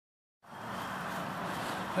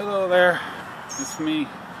Hello there, it's me,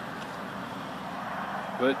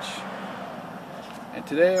 Butch, and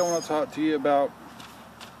today I want to talk to you about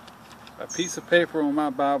a piece of paper on my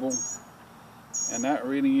Bible and not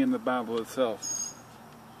reading in the Bible itself.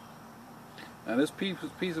 Now this piece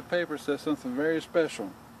of paper says something very special,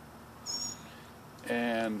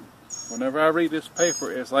 and whenever I read this paper,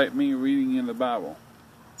 it's like me reading in the Bible.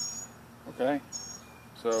 Okay?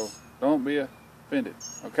 So don't be offended,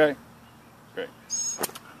 okay? Okay.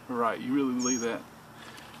 Right, you really believe that?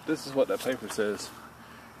 This is what that paper says.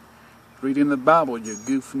 Reading the Bible, you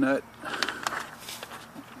goof nut.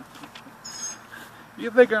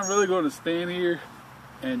 You think I'm really going to stand here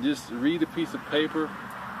and just read a piece of paper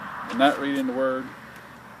and not read in the Word?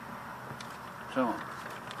 Come on.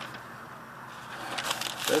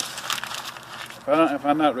 If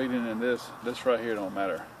I'm not reading in this right here don't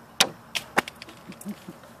matter.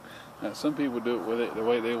 Now, some people do it with it the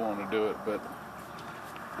way they want to do it, but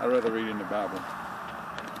I'd rather read in the Bible.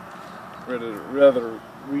 Rather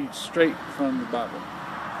read straight from the Bible.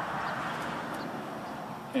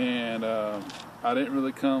 And I didn't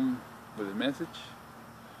really come with a message.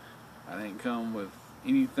 I didn't come with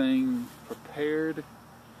anything prepared.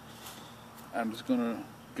 I'm just going to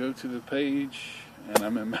go to the page, and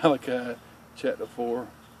I'm in Malachi chapter 4.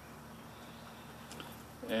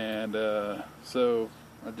 And so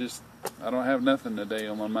I don't have nothing today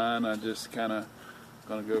on my mind. I just kind of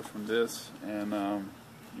going to go from this, and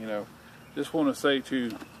just want to say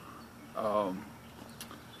to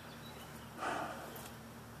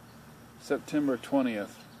September 20th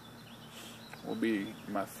will be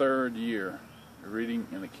my 3rd year reading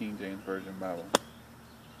in the King James Version Bible.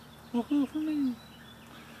 Woohoo for me!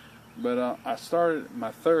 But I started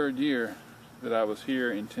my 3rd year that I was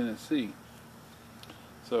here in Tennessee.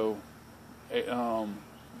 So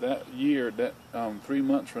that year, 3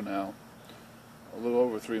 months from now, a little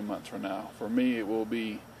over 3 months from now, for me it will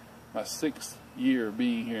be my 6th year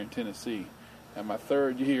being here in Tennessee and my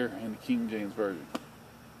 3rd year in the King James Version.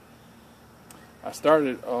 I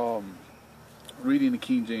started reading the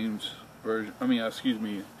King James Version,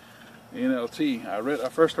 NLT. I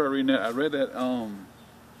first started reading that. I read that,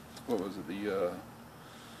 what was it, the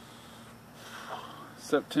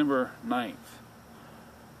September 9th,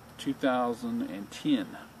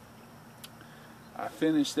 2010. I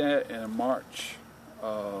finished that in March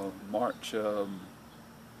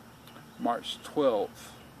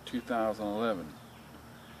 12th, 2011,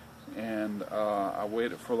 and I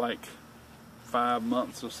waited for like 5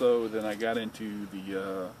 months or so. Then I got into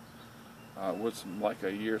the what's like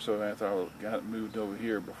a year or so after I got moved over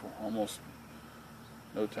here. Before almost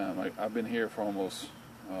no time. I've been here for almost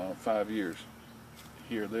 5 years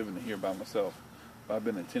here, living here by myself. I've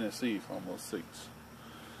been in Tennessee for almost 6.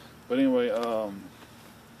 But anyway,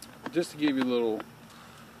 just to give you a little,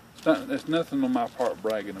 it's nothing on my part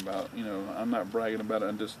bragging about. I'm not bragging about it.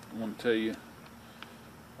 I just want to tell you,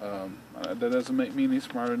 that doesn't make me any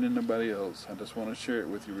smarter than anybody else. I just want to share it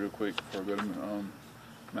with you real quick before I go to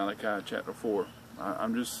Malachi chapter 4.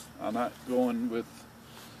 I'm not going with,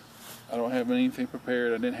 I don't have anything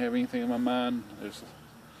prepared. I didn't have anything in my mind. It's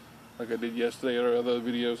like I did yesterday or other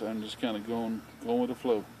videos. I'm just kind of going with the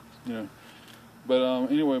flow, But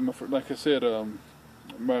anyway, like I said,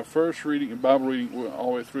 my first Bible reading all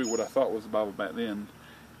the way through what I thought was the Bible back then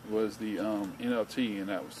was the NLT, and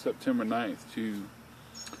that was September 9th to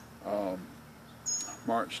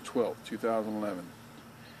March 12th, 2011.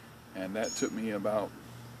 And that took me about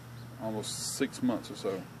almost 6 months or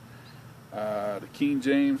so. The King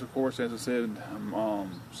James, of course, as I said,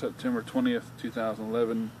 September 20th,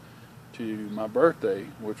 2011 to my birthday,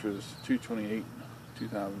 which was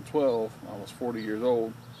 2/28/2012. I was 40 years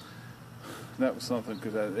old. That was something,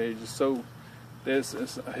 because that age is so, there's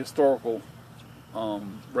historical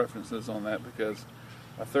references on that, because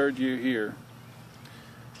my 3rd year here,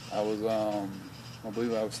 I was, I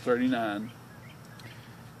believe I was 39,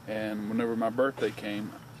 and whenever my birthday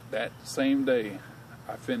came, that same day,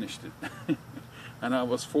 I finished it, and I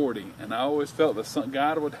was 40, and I always felt that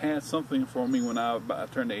God would have something for me when I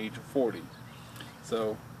turned the age of 40.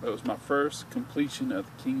 So that was my first completion of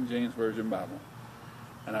the King James Version Bible.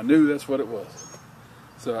 And I knew that's what it was.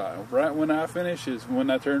 So right when I finished is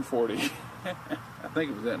when I turned 40. I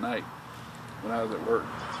think it was that night when I was at work.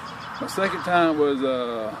 My second time was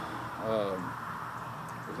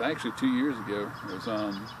actually 2 years ago. It was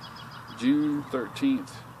June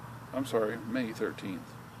 13th. I'm sorry, May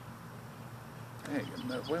 13th. Hey,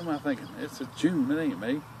 what am I thinking? It's June, it ain't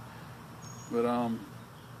May. But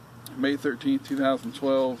May 13th,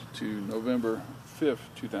 2012 to November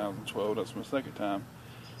 5th, 2012. That's my second time.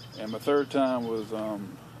 And my third time was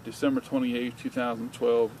December 28th,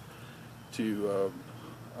 2012 to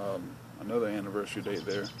another anniversary date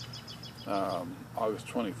there, August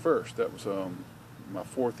 21st. That was my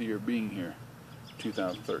 4th year being here,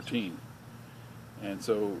 2013. And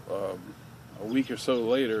so a week or so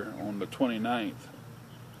later, on the 29th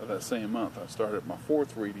of that same month, I started my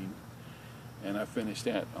 4th reading, and I finished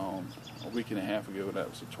that a week and a half ago. That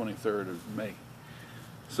was the 23rd of May.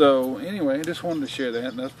 So anyway, I just wanted to share that,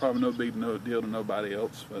 and that's probably no big deal to nobody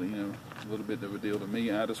else, but a little bit of a deal to me.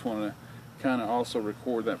 I just want to kind of also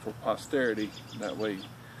record that for posterity. That way,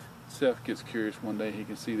 Seth gets curious one day, he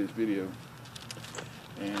can see this video.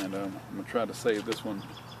 And I'm going to try to save this one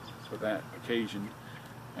for that occasion.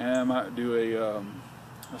 And I might do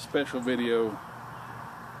a special video.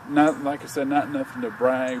 Not, like I said, not nothing to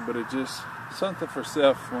brag, but it's just something for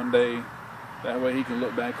Seth one day. That way he can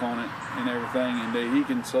look back on it and everything, and then he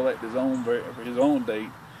can select his own date,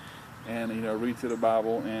 and read through the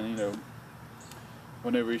Bible, and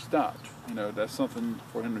whenever he stopped, that's something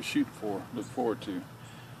for him to shoot for, look forward to.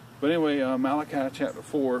 But anyway, Malachi chapter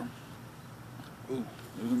 4. Ooh,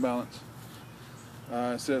 losing balance.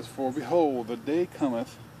 It says, "For behold, the day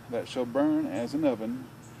cometh that shall burn as an oven,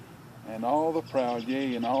 and all the proud,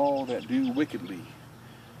 yea, and all that do wickedly,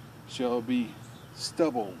 shall be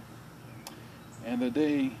stubble. And the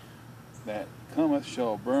day that cometh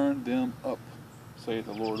shall burn them up, saith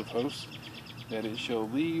the Lord of hosts, that it shall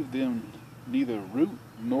leave them neither root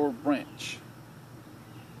nor branch.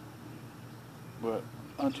 But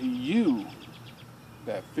unto you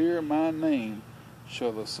that fear my name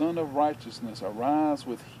shall the Son of Righteousness arise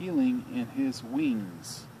with healing in his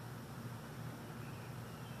wings.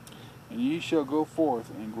 And ye shall go forth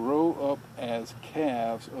and grow up as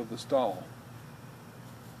calves of the stall."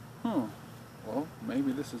 Well,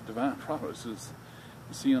 maybe this is divine prophecy. You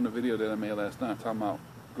see on the video that I made last night, talking about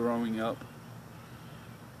growing up.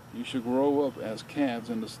 You should grow up as calves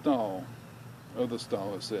in the stall, of the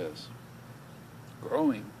stall, it says.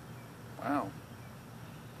 Growing. Wow.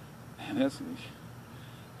 And that's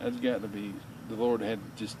got to be, the Lord had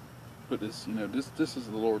just put this, this is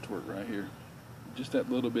the Lord's work right here. Just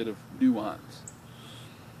that little bit of nuance.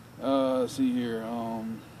 Let's see here.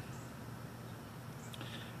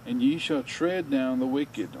 "And ye shall tread down the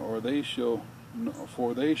wicked, for they shall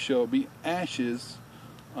be ashes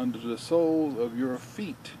under the soles of your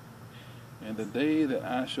feet. And the day that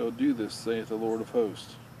I shall do this, saith the Lord of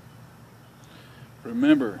hosts.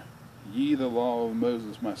 Remember ye the law of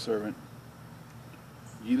Moses my servant,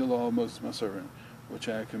 which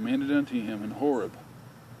I commanded unto him in Horeb,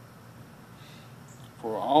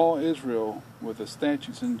 for all Israel with the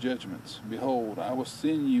statutes and judgments. Behold, I will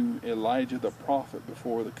send you Elijah the prophet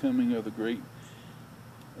before the coming of the great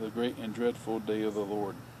and dreadful day of the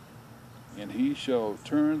Lord. And he shall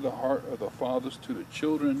turn the heart of the fathers to the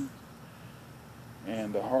children,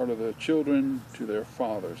 and the heart of the children to their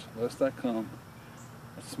fathers, lest I come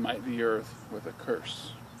and smite the earth with a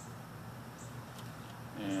curse."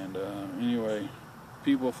 And anyway,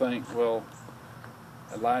 people think, well,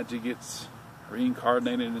 Elijah gets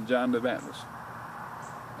reincarnated in John the Baptist.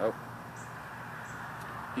 Nope.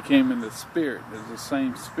 He came in the spirit. It's the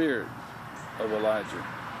same spirit of Elijah.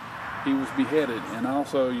 He was beheaded, and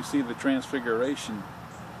also you see the transfiguration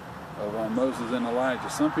of Moses and Elijah.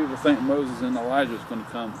 Some people think Moses and Elijah is going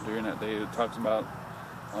to come during that day. It talks about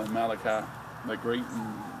on Malachi, that great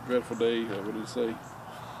and dreadful day. What did it say?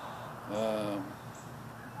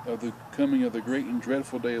 Of the coming of the great and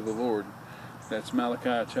dreadful day of the Lord. That's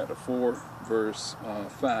Malachi chapter 4, verse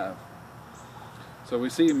 5. So we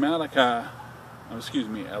see Elijah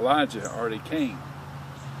already came,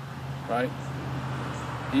 right?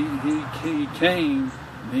 He came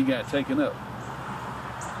and he got taken up.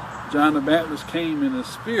 John the Baptist came in the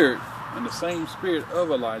spirit, in the same spirit of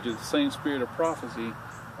Elijah, the same spirit of prophecy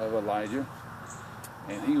of Elijah,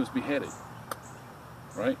 and he was beheaded,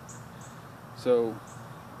 right? So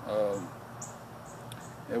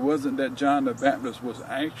it wasn't that John the Baptist was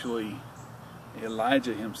actually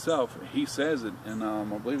Elijah himself. He says it, and I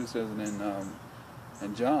believe it says it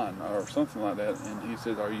in John or something like that. And he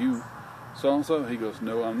says, "Are you so and so?" He goes,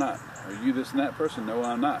 "No, I'm not." "Are you this and that person?" "No,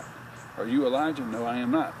 I'm not." "Are you Elijah?" "No, I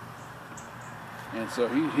am not." And so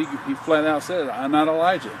he flat out says, "I'm not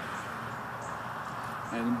Elijah."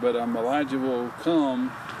 But Elijah will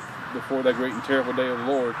come before that great and terrible day of the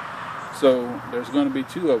Lord. So there's going to be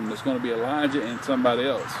two of them. There's going to be Elijah and somebody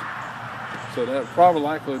else. So that probably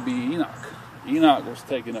likely be Enoch. Enoch was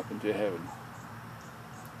taken up into heaven.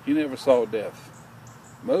 He never saw death.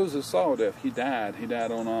 Moses saw death. He died. He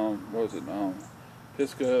died on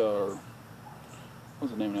Pisgah, or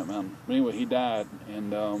what's the name of that mountain? But anyway, he died,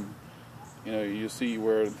 and You know, you see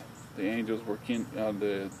where the angels were,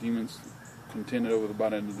 the demons contended over the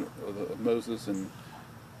body of Moses, and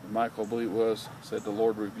Michael, I believe it was, said, "The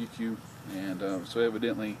Lord rebuke you." And so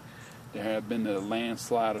evidently there had been a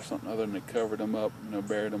landslide or something other than it covered him up, you know,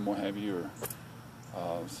 buried him, what have you.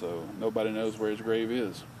 So nobody knows where his grave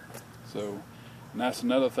is. So, and that's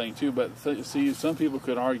another thing too. But see, some people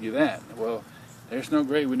could argue that, well, there's no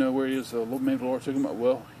grave, we know where he is. So maybe the Lord took him up.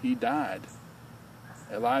 Well, he died.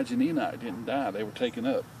 Elijah and Enoch didn't die; they were taken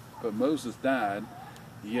up. But Moses died,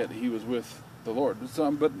 yet he was with the Lord.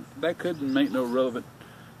 But that couldn't make no relevant.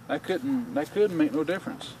 That couldn't make no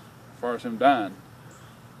difference as far as him dying.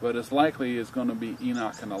 But it's likely it's going to be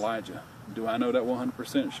Enoch and Elijah. Do I know that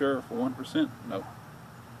 100% sure for 1%? No.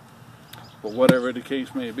 But whatever the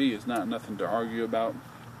case may be, it's not nothing to argue about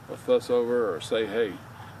or fuss over or say, hey,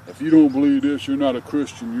 if you don't believe this, you're not a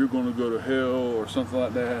Christian, you're going to go to hell or something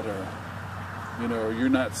like that, or, you know, or you're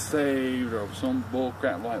not saved or some bull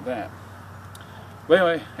crap like that. But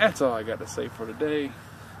anyway, that's all I got to say for today.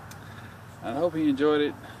 I hope you enjoyed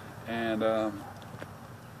it. And I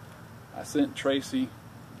sent Tracy,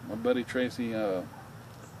 my buddy Tracy, a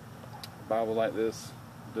Bible like this.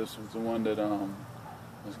 This was the one that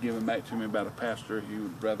was given back to me by a pastor. He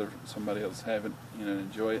would rather somebody else have it, you know,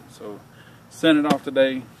 enjoy it. So sent it off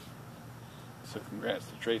today. So congrats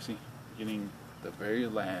to Tracy getting the very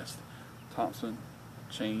last Thompson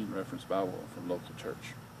Chain Reference Bible from local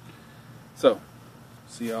church. So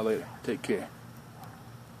see y'all later. Take care.